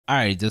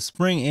Alright, the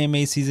spring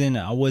anime season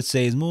I would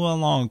say is moving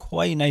along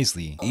quite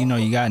nicely. You know,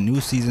 you got new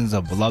seasons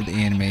of beloved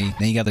anime,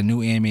 then you got the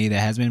new anime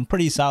that has been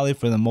pretty solid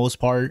for the most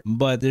part,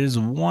 but there's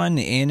one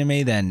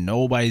anime that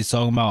nobody's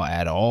talking about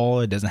at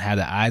all. It doesn't have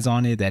the eyes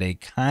on it that it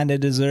kinda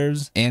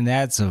deserves, and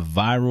that's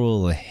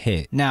Viral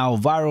Hit. Now,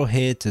 Viral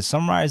Hit, to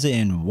summarize it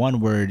in one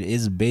word,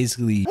 is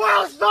basically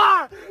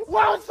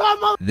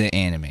the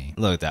anime.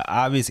 Look, the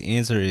obvious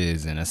answer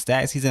is in a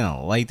stack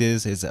season like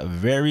this, it's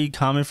very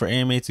common for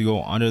anime to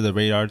go under the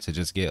radar, to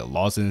just get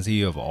lost in the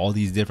sea of all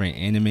these different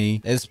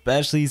anime,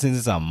 especially since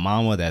it's a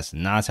manga that's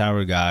not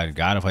Tower God,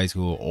 God of High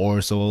School,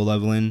 or Solo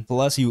Leveling.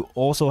 Plus, you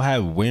also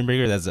have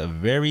Windbreaker that's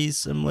very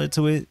similar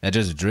to it, that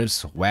just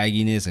drips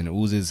swagginess and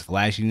oozes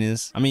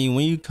flashiness. I mean,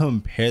 when you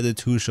compare the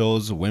two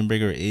shows,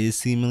 Windbreaker is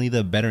seemingly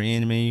the better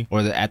anime, or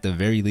at the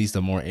very least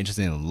the more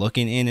interesting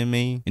looking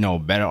anime. You know,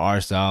 better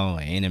art style,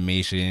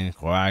 animation,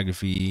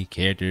 choreography,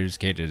 characters,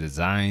 character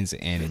designs,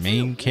 and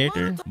main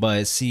character.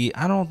 But see,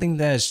 I don't think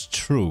that's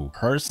true.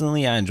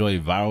 Personally, I enjoy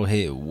Viral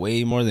Hit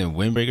way more than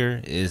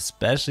Windbreaker,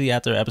 especially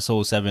after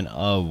episode 7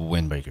 of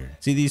Windbreaker.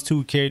 See, these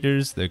two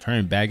characters, the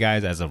current bad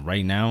guys as of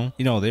right now,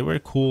 you know, they were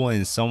cool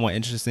and somewhat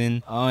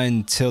interesting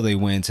until they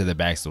went into the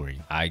backstory.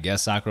 I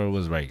guess Sakura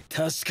was right.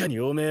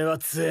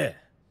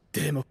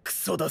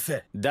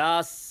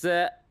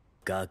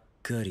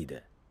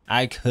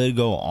 I could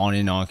go on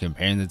and on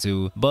comparing the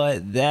two,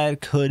 but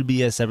that could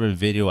be a separate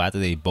video after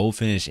they both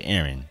finish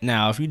airing.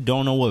 Now, if you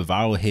don't know what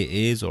Viral Hit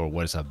is or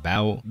what it's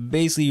about,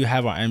 basically you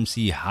have our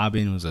MC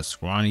Haben, who's a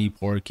scrawny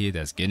poor kid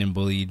that's getting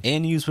bullied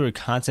and used for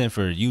content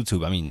for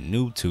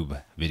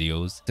NewTube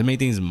videos. To make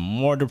things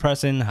more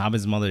depressing,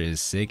 Haben's mother is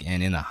sick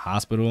and in the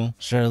hospital.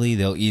 Surely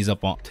they'll ease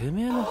up on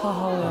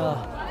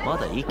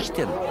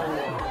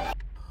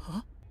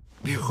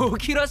病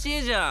気らし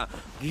いじゃん。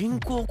銀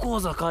行口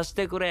座貸し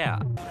てくれ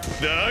や。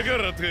だか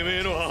らて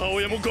めえの母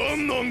親もガ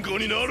ンなんか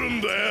になる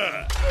んだ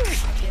よ。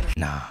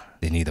Nah,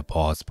 they need a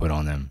pause put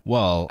on them.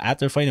 Well,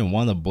 after fighting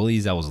one of the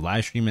bullies that was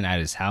live streaming at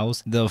his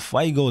house, the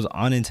fight goes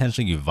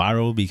unintentionally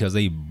viral because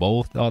they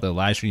both thought the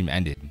live stream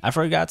ended. I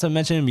forgot to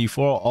mention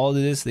before all of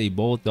this, they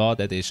both thought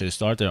that they should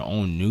start their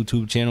own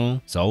YouTube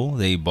channel. So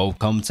they both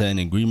come to an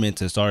agreement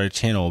to start a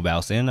channel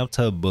about standing up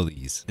to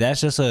bullies.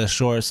 That's just a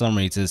short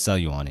summary to sell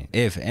you on it.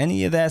 If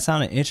any of that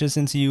sounded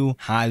interesting to you,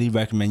 highly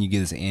recommend you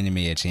give this anime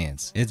a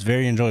chance. It's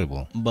very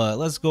enjoyable. But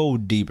let's go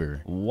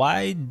deeper.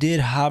 Why did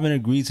Haben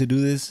agree to do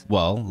this?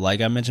 Well,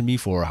 like I mentioned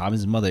before,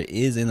 Haben's mother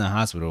is in the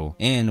hospital,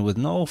 and with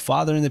no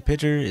father in the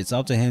picture, it's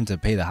up to him to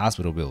pay the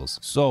hospital bills.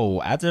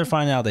 So after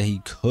finding out that he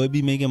could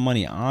be making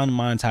money on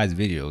monetized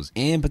videos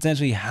and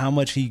potentially how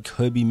much he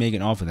could be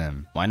making off of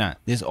them, why not?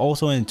 This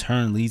also in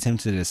turn leads him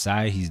to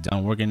decide he's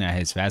done working at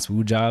his fast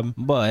food job,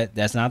 but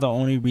that's not the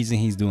only reason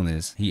he's doing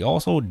this. He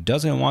also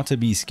doesn't want to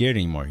be scared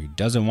anymore. He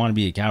doesn't want to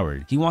be a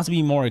coward. He wants to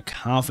be more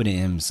confident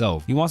in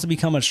himself. He wants to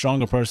become a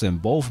stronger person,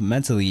 both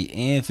mentally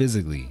and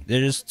physically.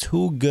 There's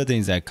two good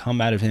things that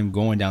come out of him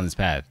going down this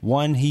path.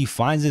 One, he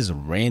finds this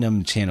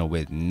random channel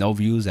with no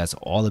views that's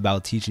all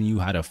about teaching you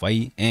how to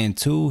fight, and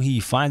two, he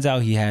finds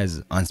out he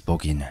has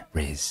unspoken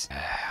riz.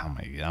 I'm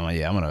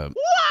gonna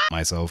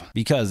myself,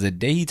 because the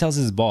day he tells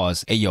his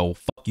boss, hey yo,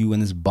 fuck you in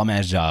this bum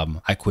ass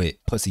job, I quit,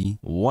 pussy,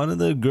 one of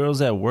the girls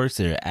that works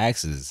there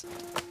asks,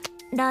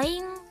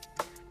 LINE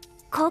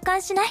交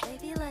換しな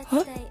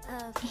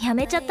い？や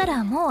めちゃった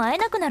らもう会え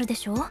なくなるで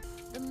しょ？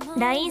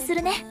 LINE す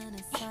るね。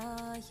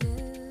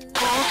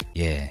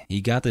 Yeah,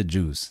 he got the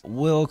juice.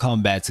 We'll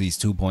come back to these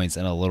 2 points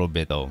in a little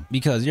bit though,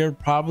 because you're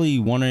probably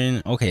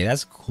wondering, okay,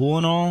 that's cool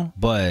and all,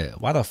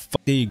 but why the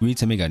fuck did he agree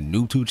to make a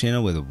YouTube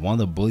channel with one of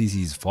the bullies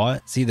he's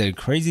fought? See, the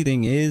crazy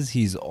thing is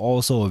he's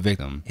also a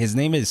victim. His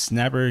name is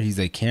Snapper. He's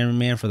the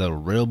cameraman for the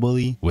real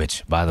bully,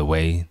 which, by the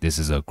way, this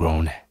is a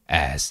grown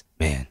ass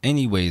man.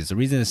 Anyways, the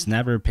reason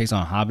Snapper picks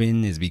on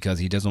Haben is because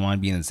he doesn't want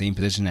to be in the same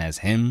position as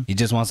him. He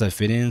just wants to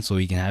fit in so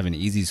he can have an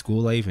easy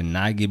school life and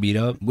not get beat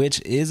up,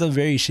 which is a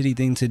very shitty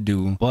thing to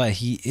do, but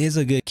he is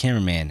a good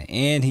cameraman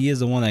and he is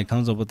the one that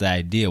comes up with the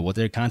idea what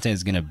their content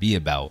is going to be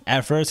about.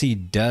 At first, he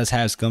does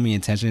have scummy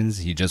intentions.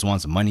 He just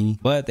wants money,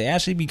 but they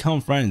actually become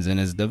friends and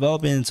is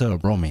developing into a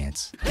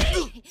romance.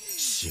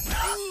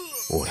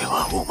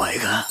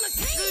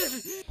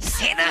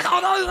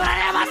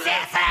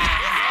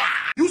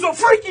 You's a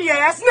freaky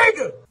ass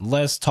nigga!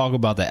 Let's talk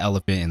about the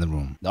elephant in the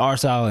room, the art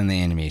style and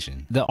the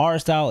animation. The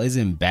art style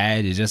isn't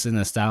bad, it's just in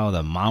the style of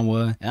the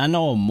manga, and I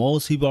know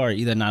most people are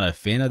either not a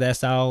fan of that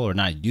style or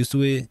not used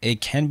to it.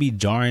 It can be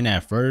jarring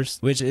at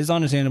first, which is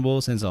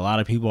understandable since a lot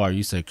of people are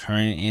used to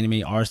current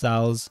anime art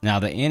styles. Now,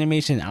 the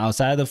animation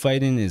outside of the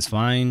fighting is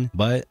fine,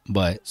 but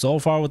so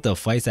far with the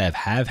fights that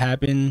have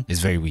happened, it's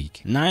very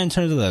weak. Not in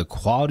terms of the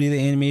quality of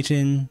the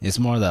animation, it's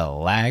more the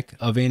lack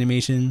of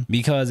animation,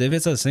 because if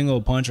it's a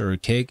single punch or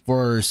kick,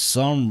 for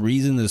some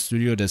reason the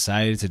studio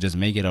decided to just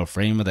make it a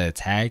frame of the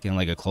attack and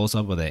like a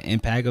close-up of the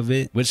impact of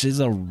it, which is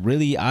a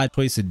really odd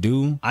choice to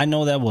do. I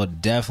know that will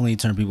definitely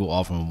turn people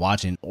off from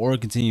watching or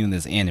continuing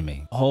this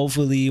anime.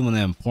 Hopefully when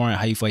the important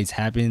hype fights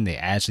happen, they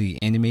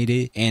actually animate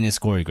it and it's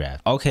choreographed.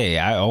 Okay,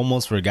 I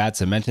almost forgot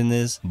to mention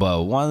this,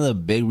 but one of the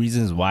big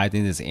reasons why I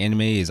think this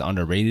anime is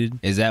underrated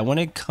is that when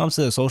it comes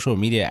to the social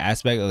media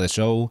aspect of the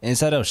show,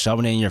 instead of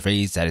shoving it in your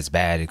face that it's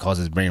bad, it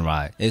causes brain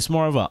rot, it's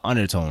more of an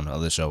undertone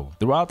of the show.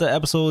 Throughout the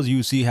episodes,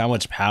 you see how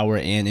much power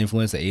and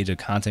influence the age of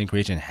content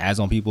creation has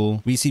on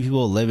people. We see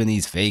people living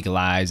these fake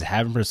lives,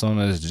 having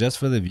personas just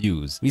for the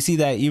views. We see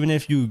that even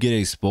if you get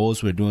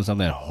exposed for doing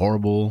something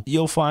horrible,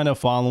 you'll find a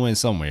following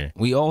somewhere.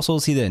 We also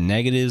see the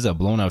negatives of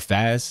blowing up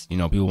fast. You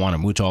know, people want to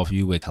mooch off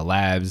you with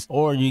collabs,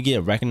 or you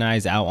get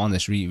recognized out on the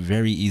street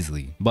very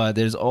easily. But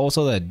there's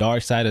also the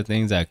dark side of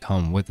things that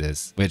come with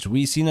this, which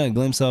we've seen a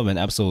glimpse of in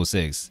episode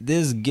 6.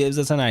 This gives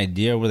us an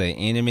idea where the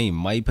anime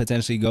might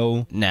potentially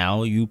go.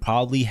 Now, you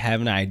probably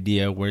have an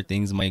idea where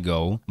things might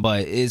go,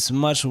 but it's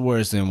much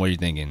worse than what you're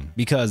thinking,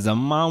 because the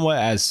manga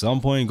at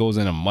some point goes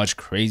in a much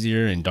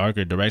crazier and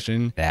darker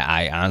direction that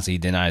I honestly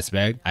did not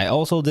expect. I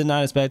also did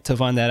not expect to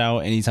find that out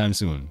anytime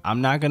soon.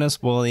 I'm not gonna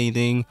spoil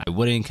anything. I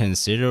wouldn't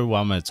consider what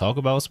I'm gonna talk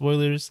about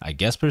spoilers. I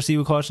guess proceed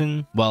with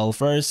caution. Well,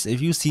 first,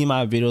 if you've seen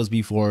my videos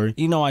before,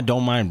 you know I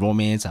don't mind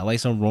romance. I like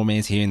some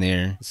romance here and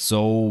there.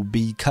 So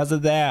because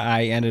of that,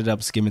 I ended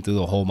up skimming through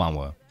the whole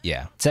manga.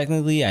 Yeah,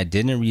 technically I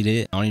didn't read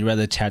it. I only read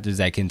the chapters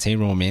that contain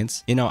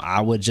romance. You know,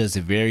 I was just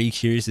very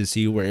curious to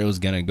see where it was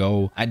gonna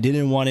go. I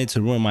didn't want it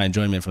to ruin my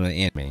enjoyment from the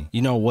anime.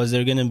 You know, was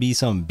there gonna be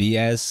some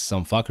BS,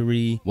 some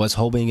fuckery? Was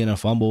Hoban gonna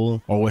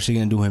fumble, or was she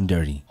gonna do him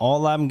dirty?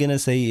 All I'm gonna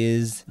say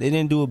is they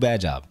didn't do a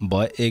bad job,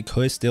 but it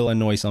could still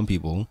annoy some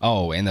people.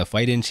 Oh, and the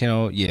fighting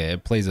channel, yeah,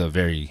 it plays a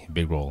very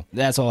big role.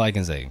 That's all I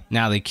can say.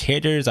 Now, the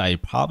characters I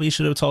probably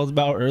should have talked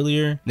about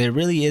earlier, there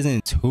really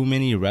isn't too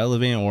many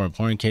relevant or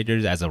important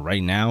characters as of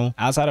right now.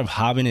 Outside of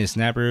Hoban and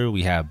Snapper,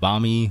 we have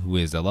Bami, who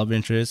is the love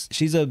interest.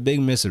 She's a big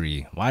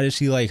mystery. Why does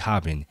she like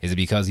Hoban? Is it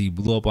because he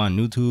blew up on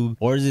YouTube,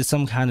 or is it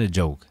some kind of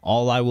joke?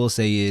 All I will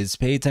say is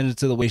pay attention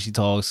to the way she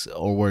talks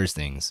or words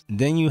things.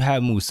 Then you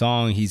have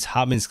Musang. He's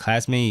Hoban's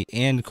classmate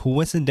and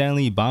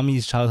coincidentally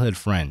Bami's childhood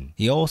friend.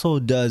 He also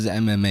does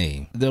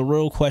MMA. The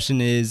real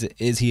question is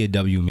he a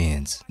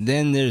W-mans?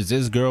 Then there's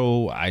this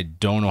girl, I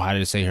don't know how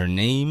to say her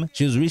name.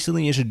 She was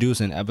recently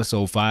introduced in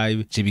episode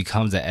 5. She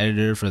becomes the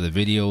editor for the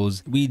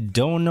videos. We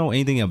don't know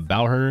anything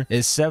about her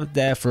except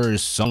that for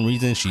some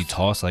reason she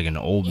talks like an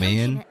old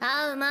man.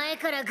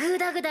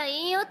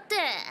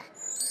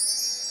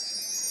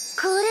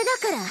 これだ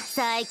から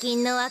最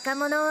近の若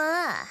者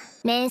は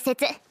面接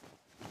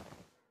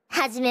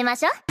始めま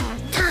しょう。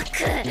た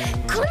く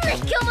こんな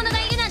卑怯者が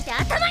いるなんて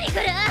頭にく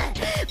る。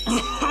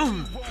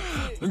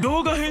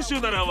動画編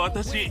集なら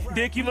私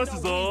できま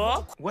す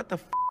ぞ。What the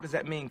f does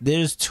that mean?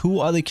 There's two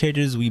other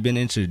characters we've been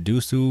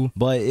introduced to,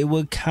 but it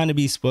would kind of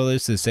be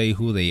spoilers to say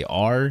who they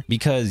are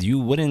because you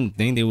wouldn't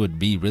think they would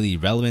be really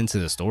relevant to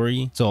the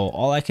story. So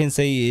all I can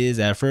say is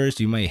at first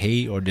you might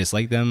hate or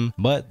dislike them,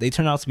 but they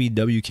turn out to be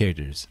W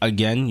characters.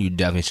 Again, you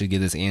definitely should give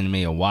this anime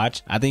a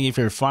watch. I think if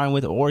you're fine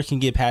with or can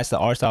get past the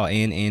art style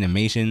and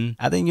animation,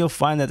 I think you'll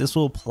find that this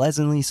will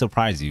pleasantly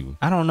surprise you.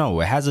 I don't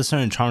know, it has a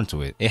certain charm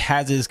to it. It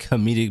has its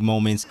comedic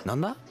moments.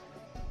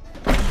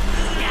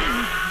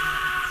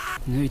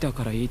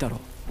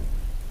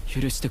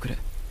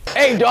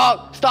 Hey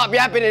dog, stop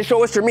yapping and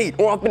show us your meat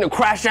or I'm gonna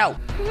crash out.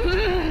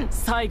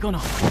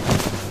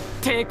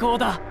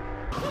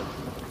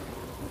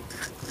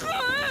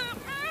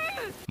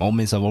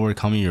 Moments of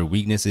overcoming your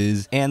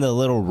weaknesses and the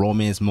little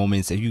romance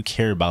moments if you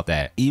care about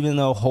that. Even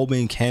though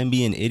Hoban can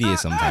be an idiot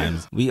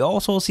sometimes, we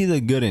also see the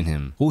good in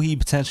him, who he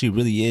potentially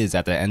really is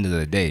at the end of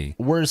the day.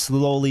 We're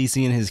slowly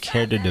seeing his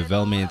character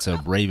development into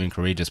a brave and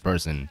courageous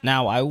person.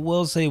 Now, I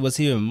will say what's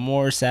even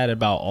more sad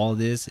about all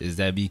this is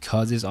that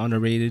because it's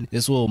underrated,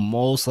 this will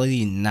most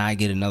likely not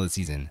get another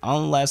season,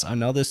 unless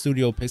another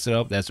studio picks it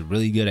up that's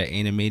really good at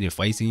animated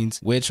fight scenes,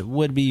 which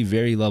would be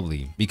very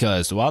lovely,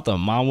 because throughout the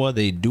manga,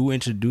 they do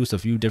introduce a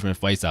few different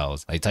fight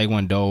styles like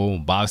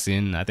taekwondo,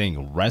 boxing, I think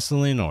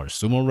wrestling or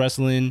sumo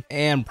wrestling,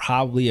 and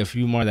probably a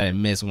few more that I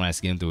missed when I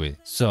skimmed through it.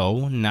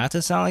 So not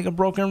to sound like a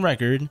broken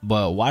record,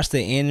 but watch the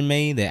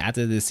anime, then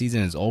after this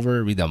season is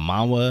over, read the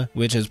manga,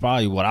 which is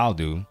probably what I'll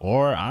do,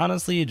 or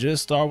honestly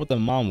just start with the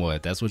manga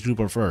if that's what you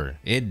prefer.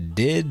 It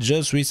did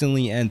just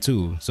recently end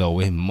too, so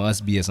it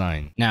must be a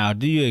sign. Now,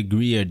 do you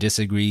agree or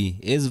disagree?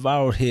 Is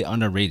Viral Hit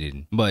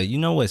underrated? But you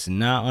know what's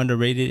not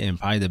underrated and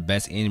probably the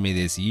best anime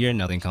this year,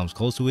 nothing comes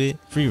close to it?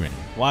 Frieren.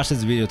 Watch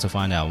this video to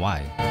find out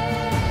why.